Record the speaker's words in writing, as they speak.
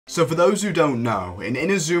So for those who don't know, in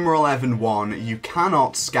Inazuma 11.1, you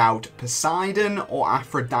cannot scout Poseidon or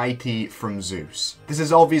Aphrodite from Zeus. This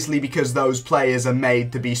is obviously because those players are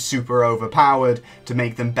made to be super overpowered to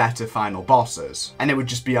make them better final bosses, and it would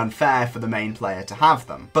just be unfair for the main player to have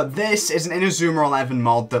them. But this is an Inazuma 11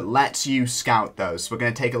 mod that lets you scout those. So we're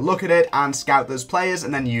going to take a look at it and scout those players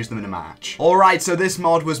and then use them in a match. Alright, so this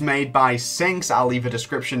mod was made by Sxnc. I'll leave a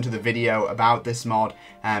description to the video about this mod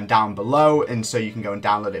down below, and so you can go and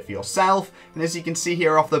download it for yourself. And as you can see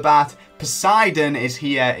here off the bat, Poseidon is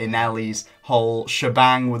here in Ellie's whole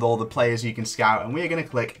shebang with all the players you can scout, and we're going to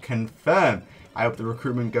click confirm. I hope the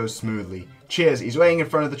recruitment goes smoothly. Cheers, he's waiting in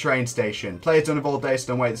front of the train station. Players don't have all day, so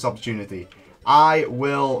don't wait this opportunity. I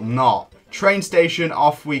will not. Train station,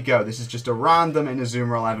 off we go. This is just a random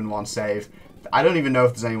Inazuma 11.1 save. I don't even know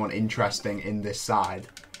if there's anyone interesting in this side.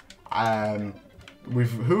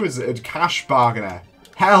 Who is it? Cash Bargainer.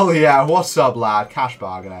 Hell yeah, what's up, lad? Cash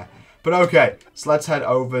Bargainer. But okay, so let's head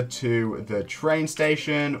over to the train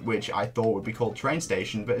station, which I thought would be called train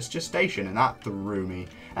station, but it's just station, and that threw me.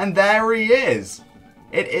 And there he is.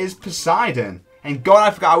 It is Poseidon. And God,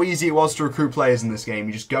 I forgot how easy it was to recruit players in this game.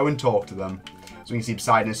 You just go and talk to them. So we can see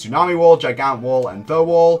Poseidon is Tsunami Wall, Gigant Wall, and The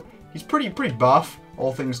Wall. He's pretty buff,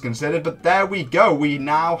 all things considered. But there we go. We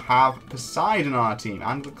now have Poseidon on our team,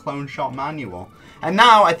 and the clone shot manual. And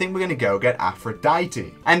now I think we're going to go get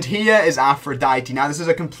Aphrodite. And here is Aphrodite. Now this is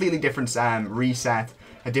a completely different reset,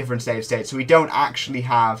 a different save state. So we don't actually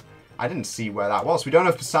have... I didn't see where that was. We don't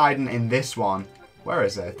have Poseidon in this one. Where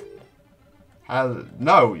is it?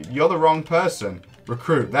 No, you're the wrong person.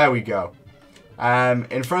 Recruit. There we go.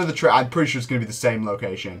 In front of the train. I'm pretty sure it's going to be the same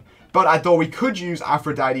location. But I thought we could use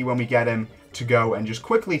Aphrodite when we get him to go and just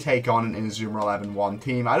quickly take on an Inazuma 11.1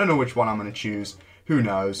 team. I don't know which one I'm going to choose. Who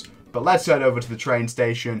knows? But let's head over to the train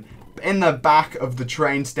station. In the back of the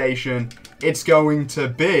train station, it's going to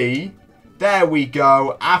be... There we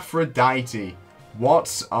go, Aphrodite.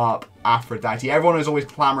 What's up, Aphrodite? Everyone is always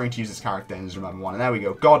clamoring to use this character in Inazuma 11.1. And there we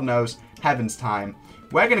go. God knows, heaven's time.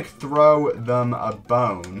 We're going to throw them a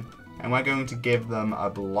bone. And we're going to give them a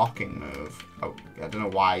blocking move. Oh, I don't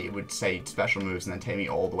know why it would say special moves and then take me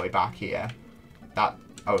all the way back here.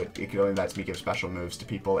 It only lets me give special moves to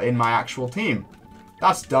people in my actual team.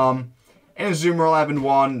 That's dumb. Inazuma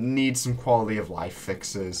 11.1 needs some quality of life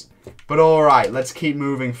fixes. But alright, let's keep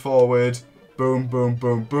moving forward. Boom, boom,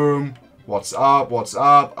 boom, boom. What's up? What's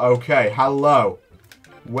up? Okay, hello.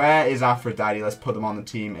 Where is Aphrodite? Let's put them on the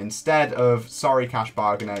team instead of... Sorry, Cash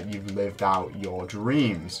Bargainer, you've lived out your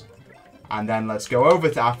dreams. And then let's go over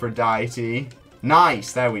to Aphrodite.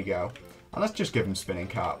 Nice, there we go. And let's just give him Spinning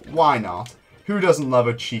Cut. Why not? Who doesn't love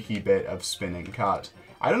a cheeky bit of Spinning Cut?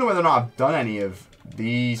 I don't know whether or not I've done any of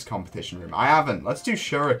these competition room. I haven't. Let's do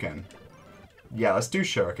Shuriken. Yeah, let's do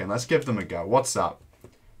Shuriken. Let's give them a go. What's up?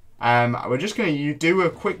 We're just going to do a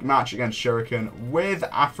quick match against Shuriken with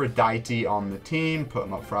Aphrodite on the team. Put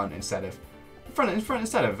him up front instead of...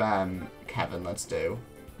 Kevin, let's do.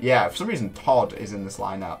 Yeah, for some reason Todd is in this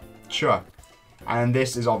lineup. Sure. And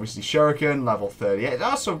this is obviously Shuriken, level 38. It's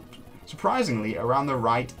also, surprisingly, around the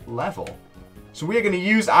right level. So we are going to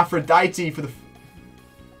use Aphrodite for the...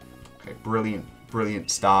 Okay, brilliant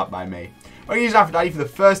start by me. We're going to use Aphrodite for the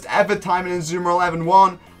first ever time in Inazuma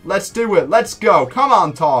 11.1. Let's do it. Let's go. Come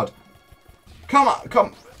on, Todd. Come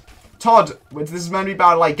on. Todd, this is meant to be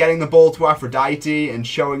about, like, getting the ball to Aphrodite and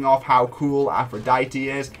showing off how cool Aphrodite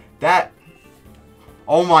is.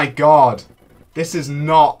 Oh my god. This is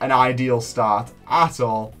not an ideal start at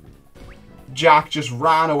all. Jack just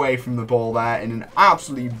ran away from the ball there in an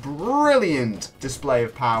absolutely brilliant display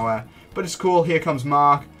of power. But it's cool. Here comes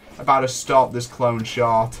Mark, about to stop this clone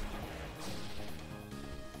shot.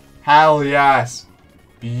 Hell yes.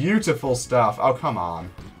 Beautiful stuff. Oh, come on.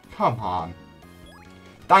 Come on.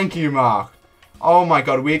 Thank you, Mark. Oh my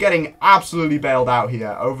god, we're getting absolutely bailed out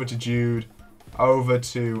here. Over to Jude. Over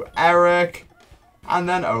to Eric. And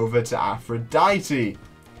then over to Aphrodite.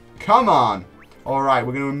 Come on. Alright,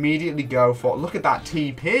 we're going to immediately go for... Look at that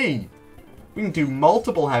TP. We can do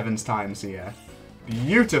multiple Heaven's Times here.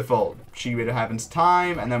 Beautiful. She-Rid of Heaven's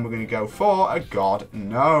Time. And then we're going to go for a God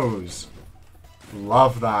Knows.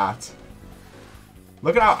 Love that.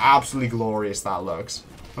 Look at how absolutely glorious that looks.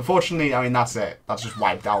 Unfortunately, I mean, that's it. That's just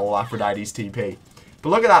wiped out all Aphrodite's TP. But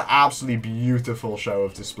look at that absolutely beautiful show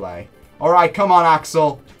of display. Alright, come on,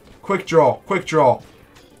 Axel. Quick draw. Quick draw.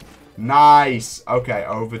 Nice. Okay,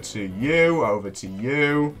 over to you. Over to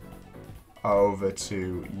you. Over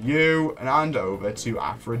to you. And over to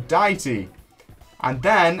Aphrodite. And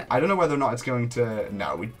then, I don't know whether or not it's going to...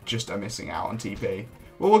 No, we just are missing out on TP.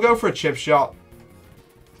 Well, we'll go for a chip shot.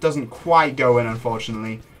 Doesn't quite go in,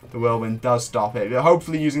 unfortunately. The whirlwind does stop it. But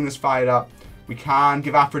hopefully using this fired up, we can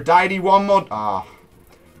give Aphrodite one more... Ah,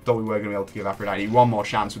 thought we were going to be able to give Aphrodite one more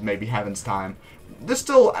chance with maybe Heaven's Time. There's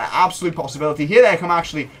still an absolute possibility. Here they come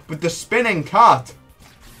actually with the spinning cut.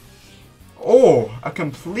 Oh, a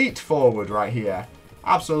complete forward right here.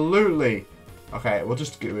 Absolutely. Okay, we'll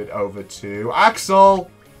just give it over to Axel.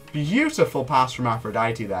 Beautiful pass from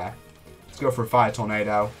Aphrodite there. Let's go for a fire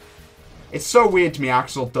tornado. It's so weird to me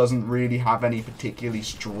Axel doesn't really have any particularly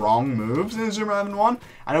strong moves in Inazuma 11 1.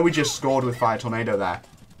 I know we just scored with fire tornado there.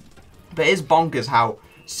 But it is bonkers how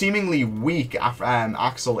seemingly weak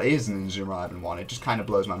Axel is in Inazuma 11 1. It just kind of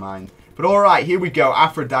blows my mind. But alright, here we go.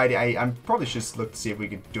 Aphrodite. I probably should look to see if we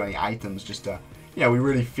could do any items just to, you know, we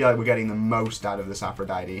really feel like we're getting the most out of this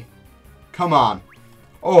Aphrodite. Come on.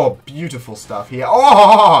 Oh, beautiful stuff here.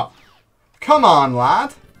 Oh! Come on,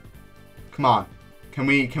 lad. Come on. Can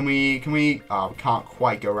we... Oh, we can't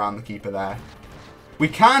quite go around the keeper there. We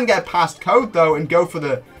can get past code, though, and go for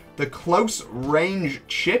the close range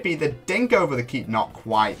chippy. The dink over the keeper. Not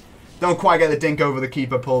quite. Don't quite get the dink over the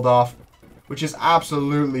keeper pulled off. Which is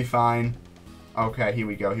absolutely fine. Okay, here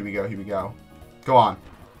we go, here we go, here we go. Go on.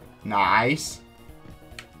 Nice.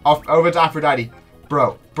 Off over to Aphrodite.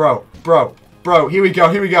 Bro. Here we go,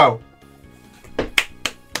 here we go.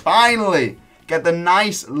 Finally. Get the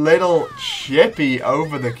nice little chippy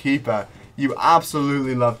over the keeper. You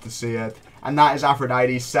absolutely love to see it. And that is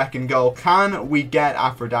Aphrodite's second goal. Can we get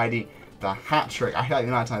Aphrodite the hat-trick? I feel like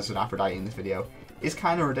the amount of times I said Aphrodite in this video is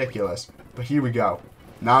kind of ridiculous. But here we go.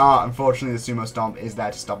 Nah, unfortunately the sumo stomp is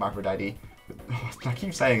there to stop Aphrodite. I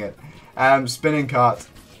keep saying it. Spinning cut.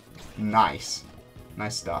 Nice.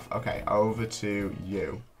 Nice stuff. Okay, over to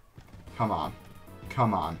you. Come on.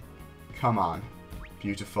 Come on. Come on.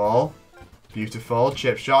 Beautiful. Beautiful.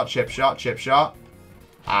 Chip shot, chip shot, chip shot.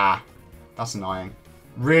 Ah, that's annoying.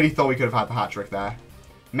 Really thought we could have had the hat trick there.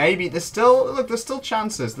 Maybe. There's still, look, there's still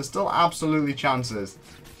chances. There's still absolutely chances.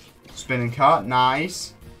 Spinning cut.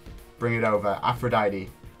 Nice. Bring it over. Aphrodite.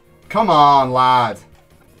 Come on, lad.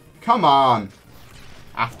 Come on.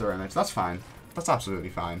 After image. That's fine. That's absolutely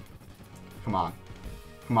fine. Come on.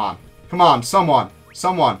 Come on. Come on. Someone.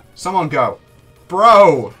 Someone. Someone go.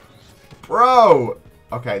 Bro. Bro.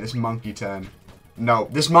 Okay, this monkey turn. No,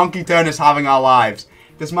 this monkey turn is having our lives.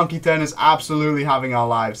 This monkey turn is absolutely having our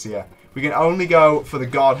lives here. We can only go for the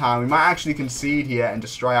God Hand. We might actually concede here and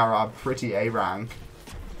destroy our pretty A rank.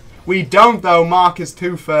 We don't, though. Mark is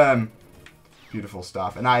too firm. Beautiful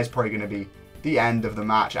stuff. And that is probably going to be the end of the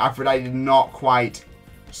match. Aphrodite did not quite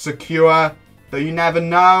secure, though you never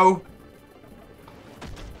know.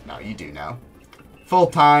 No, you do know. Full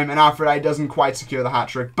time, and Aphrodite doesn't quite secure the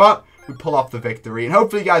hat-trick, but we pull off the victory. And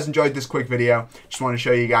hopefully you guys enjoyed this quick video. Just want to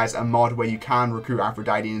show you guys a mod where you can recruit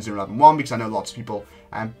Aphrodite in Inazuma 11 1, because I know lots of people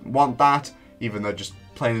want that, even though just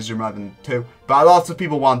playing Inazuma 11 2. But lots of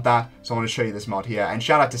people want that, so I want to show you this mod here. And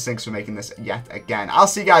shout out to Sxnc for making this yet again. I'll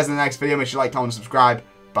see you guys in the next video. Make sure you like, comment, and subscribe.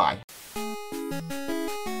 Bye.